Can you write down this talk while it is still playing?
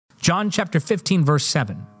John chapter 15, verse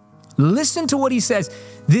 7. Listen to what he says.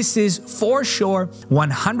 This is for sure,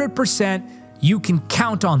 100%. You can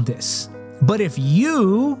count on this. But if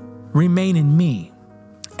you remain in me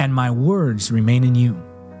and my words remain in you,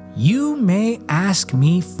 you may ask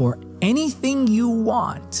me for anything you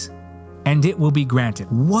want and it will be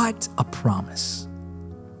granted. What a promise.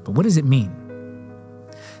 But what does it mean?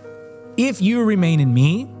 If you remain in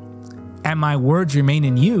me and my words remain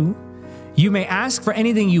in you, you may ask for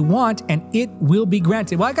anything you want and it will be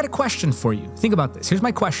granted. Well, I got a question for you. Think about this. Here's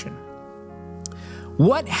my question.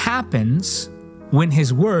 What happens when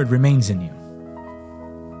his word remains in you?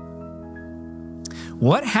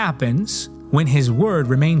 What happens when his word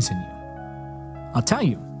remains in you? I'll tell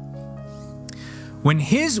you. When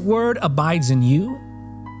his word abides in you,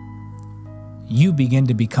 you begin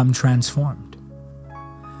to become transformed.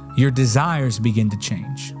 Your desires begin to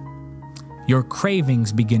change. Your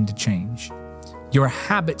cravings begin to change. Your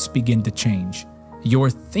habits begin to change. Your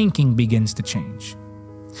thinking begins to change.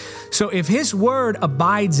 So if his word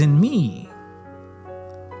abides in me,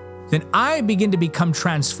 then I begin to become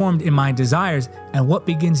transformed in my desires. And what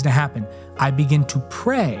begins to happen? I begin to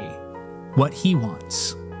pray what he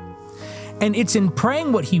wants. And it's in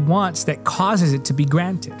praying what he wants that causes it to be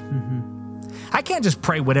granted. I can't just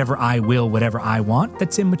pray whatever I will, whatever I want.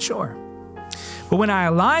 That's immature. But when I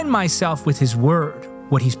align myself with his word,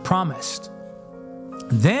 what he's promised,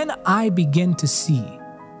 then I begin to see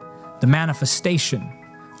the manifestation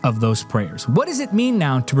of those prayers. What does it mean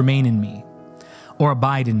now to remain in me or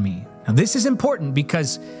abide in me? Now this is important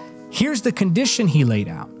because here's the condition he laid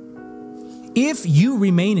out. If you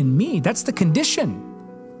remain in me, that's the condition.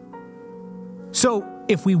 So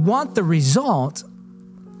if we want the result,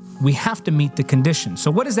 we have to meet the condition.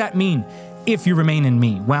 So what does that mean? If you remain in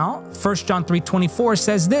me? Well, 1 John 3:24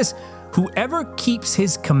 says this, whoever keeps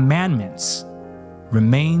his commandments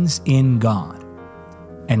remains in God,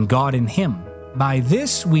 and God in him. By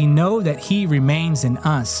this we know that he remains in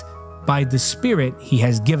us, by the Spirit he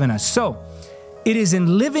has given us. So it is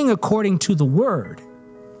in living according to the word,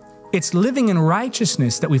 it's living in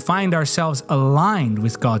righteousness that we find ourselves aligned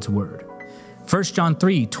with God's word. 1 John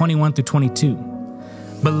 3:21-22.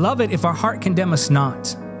 Beloved, if our heart condemn us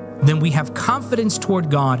not, then we have confidence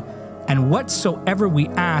toward God, and whatsoever we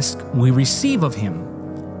ask, we receive of him,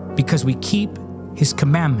 because we keep his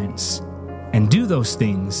commandments and do those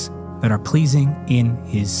things that are pleasing in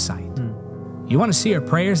his sight. You want to see your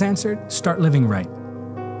prayers answered? Start living right.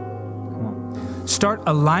 Start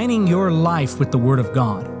aligning your life with the word of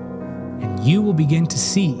God, and you will begin to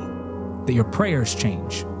see that your prayers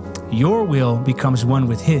change. Your will becomes one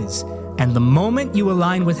with his, and the moment you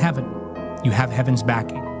align with heaven, you have heaven's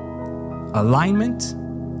backing. Alignment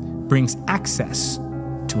brings access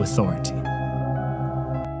to authority.